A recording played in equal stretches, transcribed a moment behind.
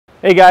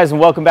Hey guys, and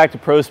welcome back to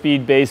Pro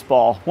Speed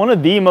Baseball. One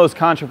of the most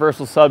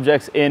controversial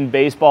subjects in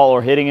baseball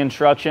or hitting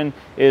instruction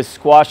is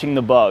squashing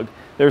the bug.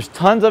 There's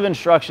tons of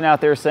instruction out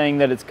there saying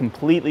that it's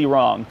completely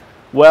wrong.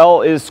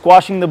 Well, is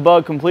squashing the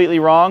bug completely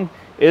wrong?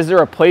 Is there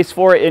a place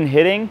for it in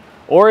hitting?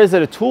 Or is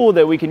it a tool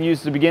that we can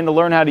use to begin to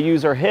learn how to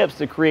use our hips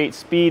to create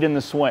speed in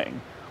the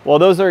swing? Well,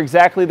 those are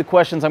exactly the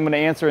questions I'm going to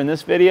answer in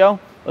this video.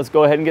 Let's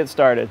go ahead and get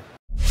started.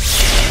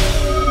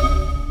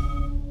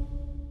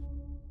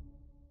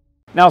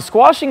 Now,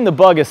 squashing the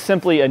bug is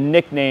simply a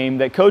nickname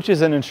that coaches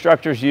and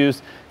instructors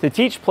use to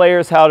teach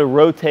players how to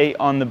rotate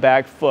on the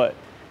back foot.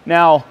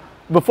 Now,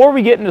 before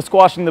we get into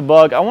squashing the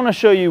bug, I want to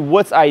show you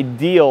what's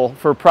ideal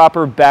for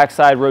proper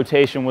backside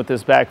rotation with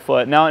this back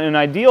foot. Now, in an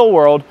ideal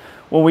world,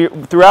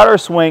 throughout our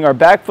swing, our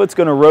back foot's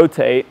going to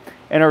rotate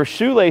and our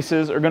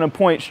shoelaces are going to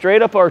point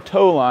straight up our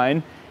toe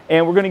line,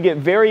 and we're going to get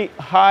very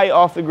high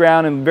off the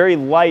ground and very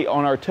light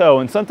on our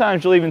toe. And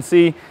sometimes you'll even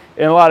see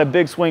in a lot of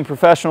big swing,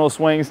 professional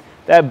swings,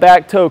 that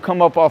back toe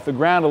come up off the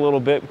ground a little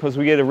bit because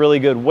we get a really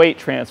good weight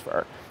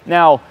transfer.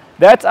 Now,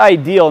 that's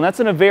ideal, and that's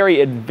in a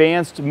very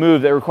advanced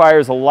move that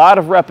requires a lot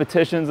of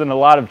repetitions and a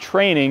lot of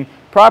training,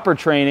 proper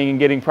training and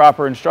getting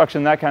proper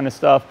instruction, that kind of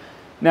stuff.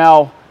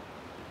 Now,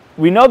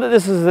 we know that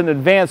this is an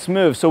advanced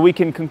move, so we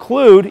can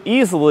conclude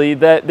easily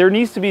that there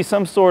needs to be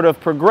some sort of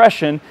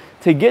progression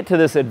to get to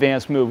this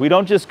advanced move. We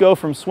don't just go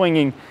from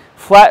swinging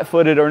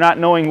flat-footed or not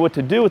knowing what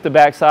to do with the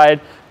backside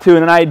to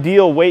an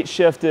ideal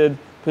weight-shifted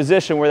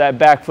position where that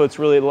back foot's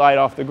really light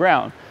off the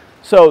ground.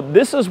 So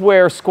this is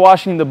where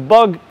squashing the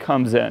bug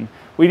comes in.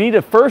 We need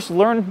to first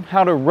learn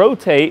how to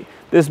rotate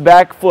this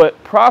back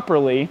foot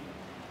properly,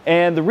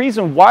 and the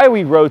reason why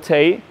we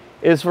rotate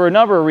is for a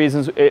number of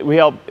reasons.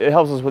 It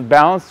helps us with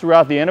balance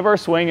throughout the end of our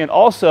swing, and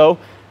also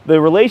the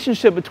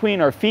relationship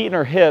between our feet and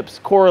our hips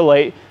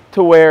correlate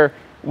to where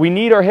we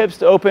need our hips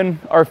to open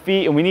our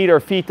feet and we need our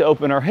feet to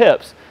open our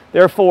hips.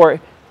 Therefore,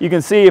 you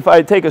can see if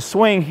I take a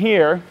swing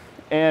here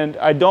and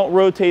I don't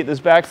rotate this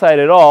backside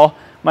at all,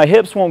 my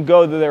hips won't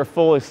go to their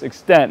fullest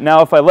extent.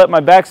 Now, if I let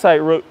my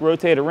backside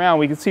rotate around,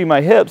 we can see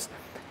my hips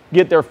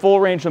get their full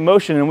range of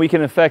motion, and we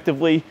can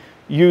effectively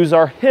use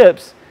our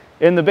hips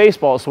in the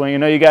baseball swing. I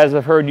know you guys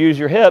have heard use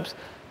your hips.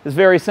 It's a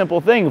very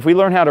simple thing. If we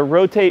learn how to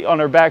rotate on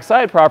our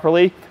backside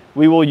properly,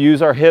 we will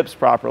use our hips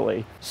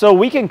properly. So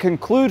we can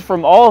conclude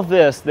from all of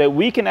this that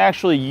we can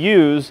actually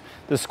use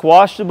the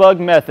squash the bug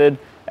method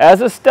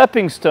as a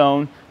stepping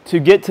stone to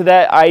get to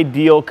that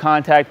ideal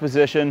contact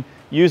position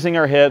using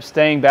our hips,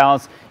 staying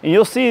balanced. And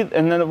you'll see,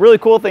 and then the really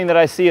cool thing that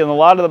I see in a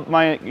lot of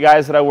my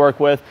guys that I work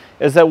with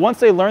is that once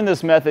they learn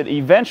this method,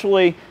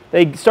 eventually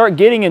they start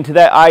getting into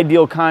that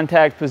ideal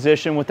contact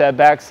position with that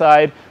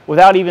backside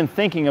without even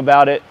thinking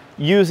about it,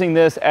 using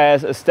this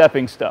as a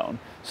stepping stone.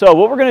 So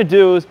what we're going to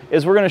do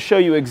is we're going to show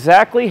you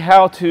exactly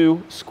how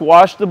to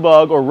squash the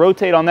bug or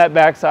rotate on that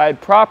backside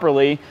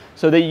properly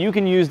so that you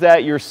can use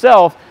that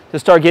yourself to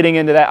start getting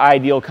into that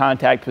ideal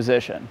contact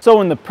position. So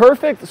in the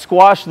perfect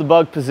squash the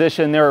bug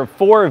position, there are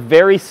 4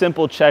 very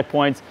simple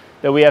checkpoints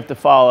that we have to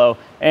follow.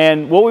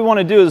 And what we want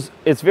to do is,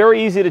 it's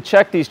very easy to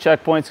check these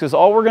checkpoints because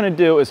all we're going to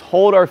do is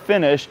hold our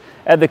finish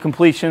at the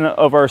completion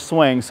of our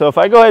swing. So if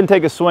I go ahead and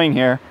take a swing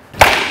here,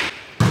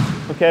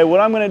 okay, what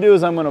I'm going to do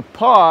is I'm going to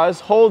pause,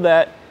 hold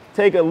that,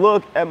 take a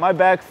look at my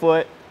back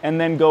foot, and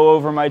then go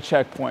over my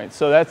checkpoint.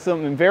 So that's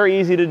something very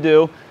easy to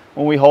do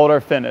when we hold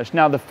our finish.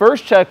 Now, the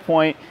first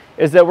checkpoint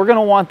is that we're going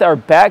to want our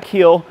back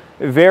heel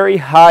very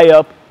high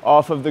up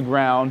off of the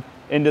ground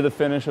into the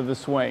finish of the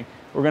swing.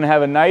 We're going to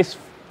have a nice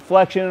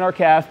flexion in our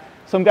calf.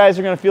 Some guys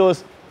are going to feel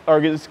this, or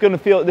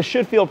this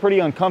should feel pretty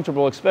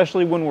uncomfortable,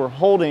 especially when we're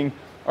holding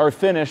our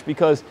finish,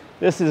 because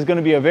this is going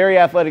to be a very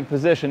athletic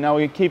position. Now,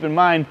 we keep in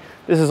mind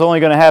this is only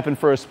going to happen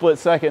for a split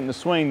second in the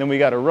swing, then we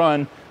got to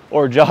run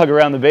or jog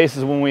around the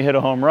bases when we hit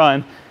a home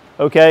run,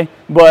 okay?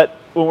 But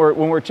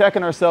when we're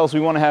checking ourselves,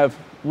 we want to have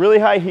really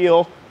high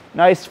heel,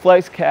 nice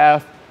flexed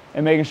calf,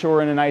 and making sure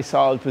we're in a nice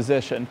solid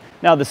position.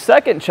 Now, the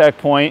second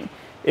checkpoint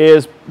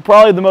is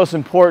probably the most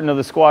important of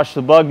the squash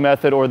the bug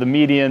method, or the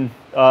median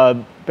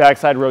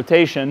backside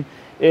rotation,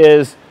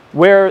 is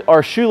where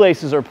our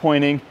shoelaces are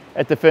pointing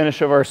at the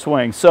finish of our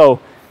swing. So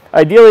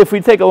ideally, if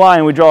we take a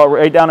line, we draw it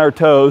right down our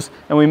toes,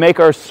 and we make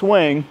our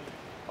swing,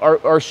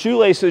 our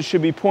shoelaces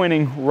should be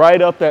pointing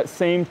right up that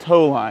same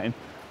toe line,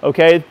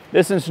 okay?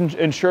 This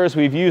ensures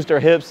we've used our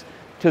hips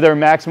to their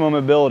maximum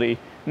ability.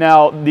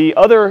 Now, on the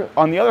other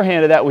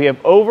hand of that, we have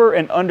over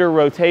and under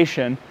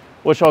rotation,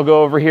 which I'll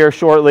go over here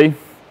shortly.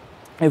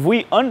 If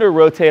we under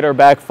rotate our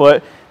back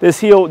foot, this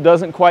heel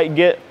doesn't quite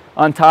get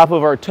on top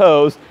of our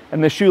toes,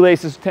 and the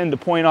shoelaces tend to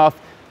point off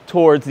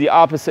towards the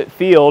opposite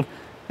field.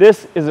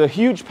 This is a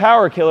huge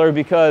power killer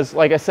because,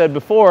 like I said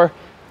before,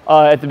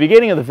 at the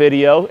beginning of the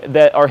video,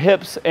 that our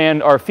hips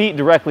and our feet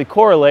directly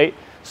correlate.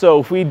 So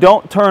if we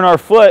don't turn our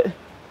foot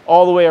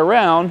all the way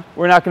around,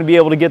 we're not going to be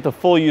able to get the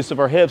full use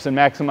of our hips and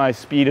maximize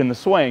speed in the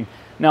swing.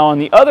 Now, on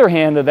the other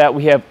hand of that,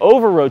 we have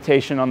over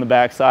rotation on the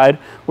backside,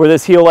 where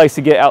this heel likes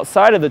to get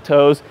outside of the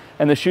toes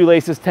and the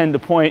shoelaces tend to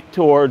point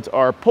towards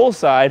our pull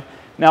side.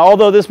 Now,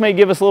 although this may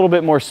give us a little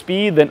bit more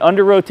speed than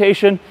under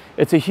rotation,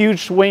 it's a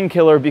huge swing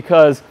killer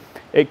because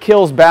it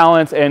kills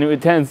balance and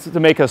it tends to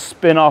make us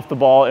spin off the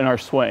ball in our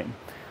swing.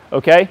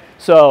 Okay,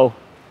 so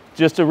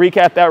just to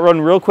recap that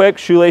run real quick,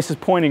 shoelaces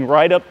pointing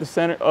right up the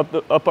center,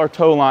 up our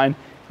toe line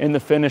in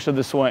the finish of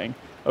the swing.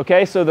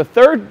 Okay, so the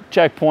third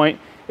checkpoint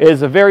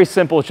is a very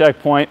simple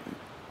checkpoint,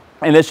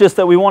 and it's just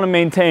that we want to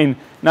maintain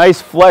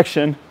nice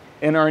flexion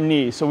in our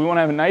knee. So we want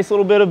to have a nice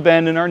little bit of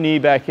bend in our knee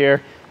back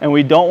here, and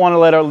we don't want to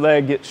let our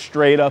leg get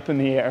straight up in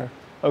the air.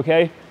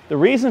 Okay, the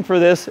reason for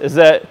this is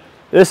that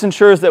this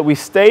ensures that we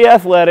stay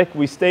athletic,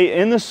 we stay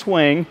in the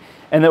swing,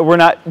 and that we're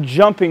not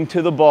jumping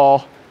to the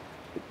ball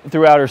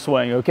throughout our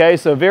swing. Okay,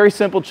 so very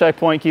simple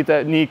checkpoint, keep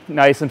that knee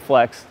nice and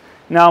flexed.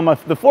 Now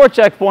the fourth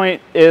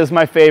checkpoint is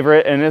my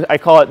favorite, and I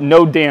call it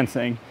no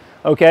dancing.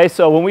 Okay,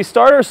 so when we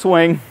start our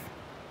swing,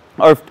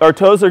 our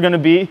toes are going to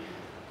be,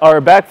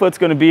 our back foot's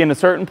going to be in a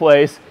certain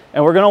place,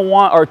 and we're going to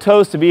want our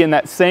toes to be in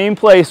that same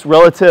place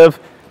relative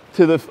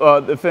to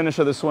the finish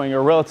of the swing,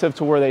 or relative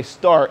to where they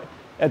start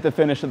at the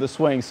finish of the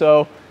swing.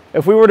 So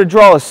if we were to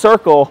draw a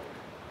circle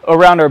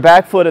around our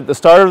back foot at the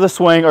start of the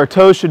swing, our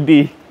toes should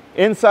be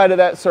inside of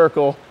that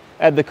circle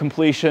at the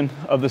completion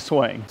of the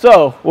swing.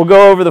 So we'll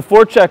go over the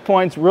 4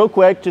 checkpoints real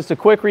quick, just a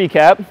quick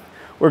recap.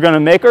 We're going to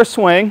make our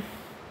swing,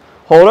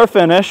 hold our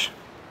finish.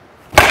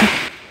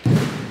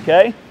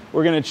 Okay,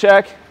 we're going to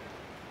check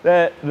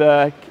that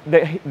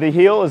the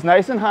heel is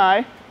nice and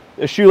high,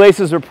 the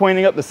shoelaces are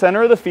pointing up the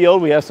center of the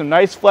field, we have some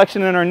nice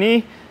flexion in our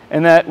knee,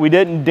 and that we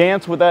didn't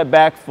dance with that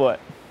back foot.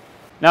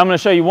 Now I'm going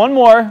to show you one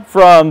more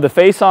from the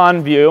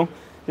face-on view,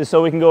 just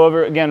so we can go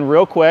over it again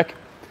real quick.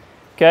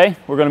 Okay,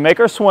 we're going to make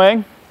our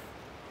swing.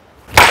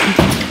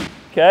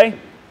 Okay,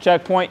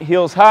 checkpoint,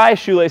 heels high,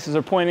 shoelaces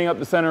are pointing up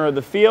the center of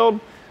the field.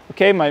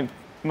 Okay, my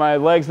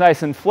leg's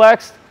nice and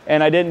flexed,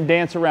 and I didn't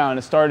dance around.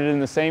 It started in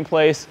the same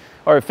place,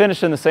 or it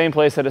finished in the same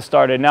place that it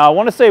started. Now, I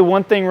want to say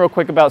one thing real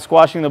quick about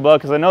squashing the bug,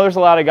 because I know there's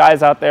a lot of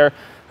guys out there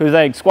who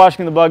think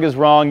squashing the bug is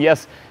wrong.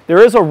 Yes,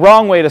 there is a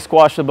wrong way to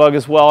squash the bug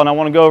as well, and I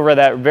want to go over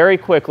that very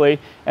quickly.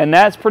 And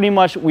that's pretty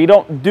much, we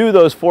don't do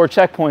those 4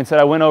 checkpoints that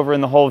I went over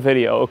in the whole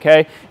video,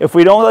 okay? If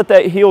we don't let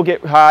that heel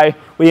get high,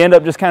 we end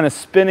up just kind of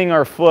spinning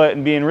our foot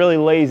and being really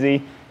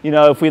lazy. You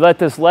know, if we let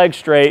this leg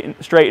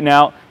straighten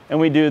out and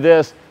we do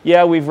this,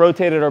 yeah, we've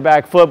rotated our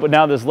back foot, but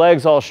now this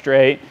leg's all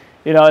straight.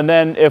 You know, and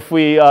then if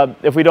we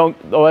don't,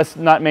 oh, that's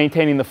not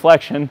maintaining the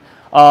flexion.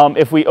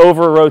 If we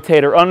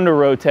over-rotate or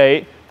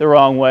under-rotate the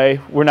wrong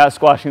way, we're not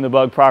squashing the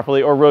bug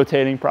properly or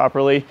rotating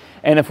properly.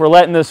 And if we're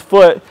letting this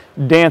foot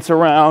dance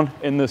around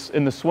in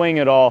the swing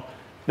at all,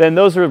 then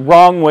those are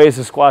wrong ways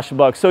to squash the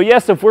bug. So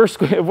yes, if we're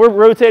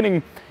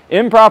rotating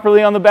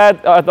improperly on the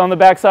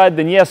backside,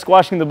 then yes,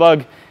 squashing the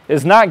bug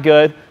is not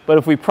good. But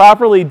if we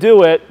properly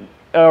do it,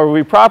 or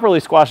we properly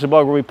squash the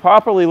bug, or we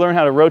properly learn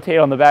how to rotate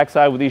on the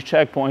backside with these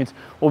checkpoints,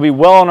 we'll be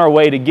well on our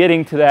way to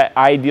getting to that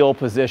ideal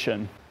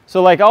position.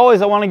 So like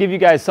always, I want to give you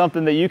guys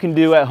something that you can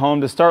do at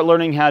home to start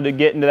learning how to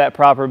get into that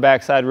proper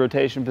backside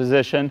rotation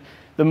position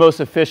the most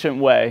efficient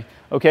way.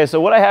 Okay,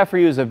 so what I have for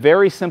you is a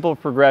very simple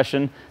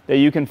progression that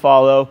you can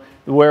follow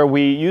where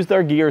we use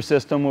our gear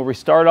system, where we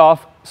start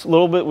off a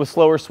little bit with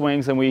slower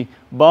swings and we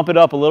bump it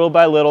up a little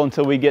by little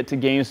until we get to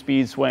game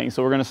speed swings.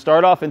 So we're going to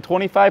start off in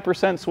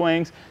 25%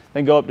 swings,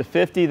 then go up to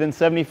 50, then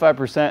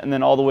 75%, and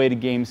then all the way to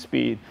game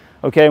speed.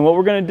 Okay, and what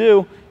we're going to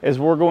do is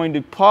we're going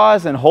to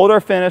pause and hold our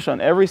finish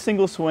on every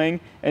single swing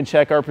and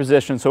check our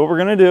position. So what we're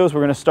going to do is we're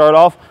going to start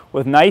off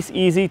with nice,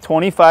 easy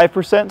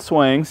 25%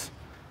 swings.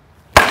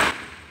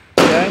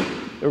 Okay,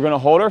 we're going to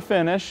hold our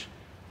finish,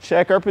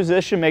 check our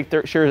position, make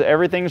sure that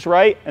everything's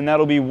right, and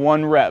that'll be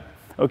 1 rep.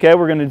 Okay,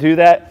 we're going to do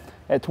that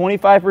at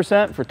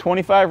 25% for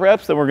 25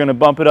 reps, then we're going to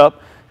bump it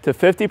up to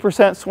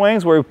 50%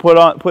 swings where we put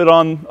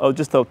on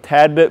just a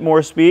tad bit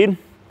more speed.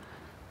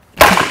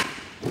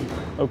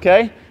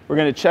 Okay, we're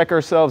going to check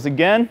ourselves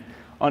again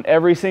on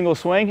every single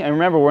swing, and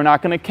remember, we're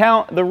not going to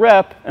count the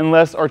rep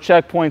unless our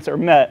checkpoints are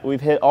met. We've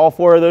hit all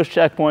 4 of those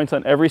checkpoints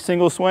on every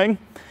single swing.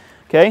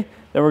 Okay,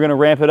 then we're going to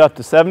ramp it up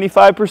to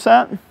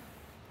 75%.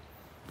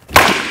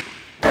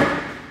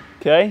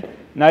 Okay,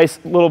 nice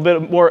little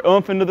bit more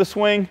oomph into the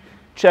swing,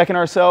 checking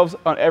ourselves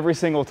on every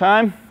single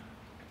time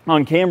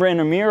on camera in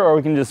a mirror, or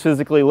we can just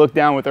physically look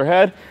down with our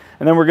head,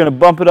 and then we're going to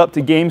bump it up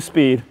to game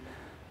speed.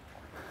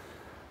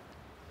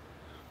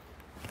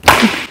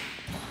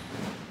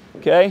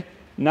 Okay,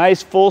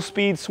 nice full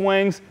speed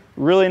swings,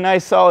 really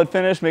nice solid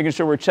finish, making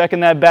sure we're checking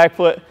that back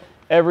foot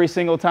every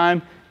single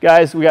time.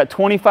 Guys, we got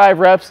 25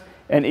 reps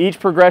and each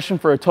progression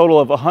for a total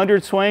of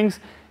 100 swings.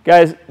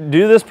 Guys,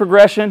 do this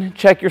progression,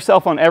 check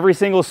yourself on every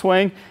single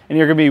swing, and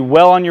you're going to be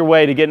well on your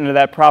way to getting into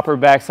that proper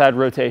backside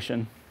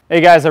rotation. Hey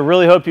guys, I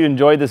really hope you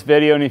enjoyed this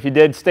video, and if you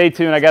did, stay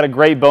tuned. I got a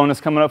great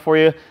bonus coming up for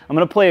you. I'm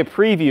going to play a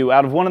preview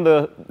out of one of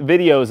the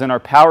videos in our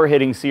power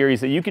hitting series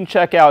that you can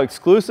check out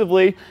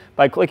exclusively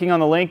by clicking on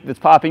the link that's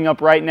popping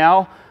up right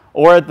now,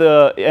 or at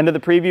the end of the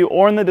preview,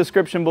 or in the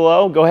description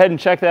below. Go ahead and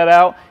check that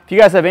out. If you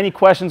guys have any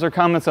questions or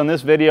comments on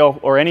this video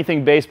or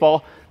anything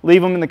baseball,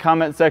 leave them in the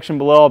comment section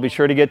below. I'll be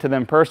sure to get to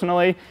them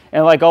personally.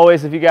 And like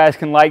always, if you guys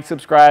can like,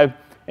 subscribe,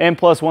 and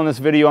plus won this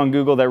video on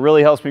Google that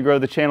really helps me grow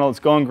the channel. It's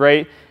going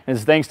great, and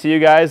it's thanks to you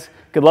guys.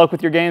 Good luck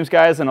with your games,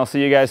 guys, and I'll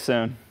see you guys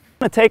soon.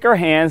 We're going to take our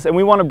hands and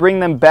we want to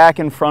bring them back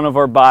in front of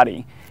our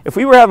body. If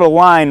we were to have a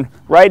line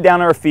right down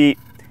our feet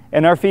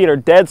and our feet are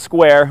dead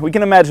square, we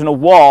can imagine a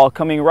wall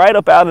coming right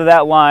up out of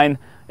that line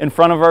in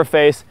front of our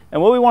face.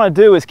 And what we want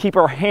to do is keep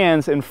our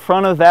hands in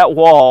front of that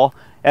wall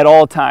at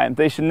all times.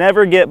 They should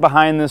never get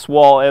behind this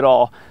wall at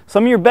all.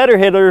 Some of your better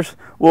hitters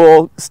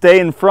will stay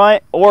in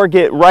front or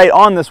get right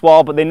on this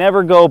wall, but they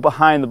never go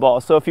behind the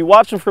ball. So if you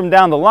watch them from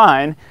down the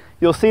line,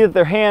 you'll see that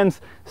their hands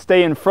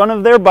stay in front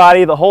of their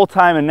body the whole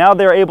time, and now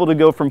they're able to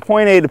go from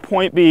point A to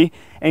point B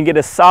and get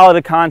as solid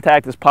a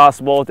contact as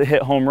possible to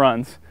hit home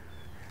runs.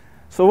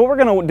 So what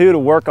we're going to do to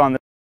work on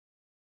this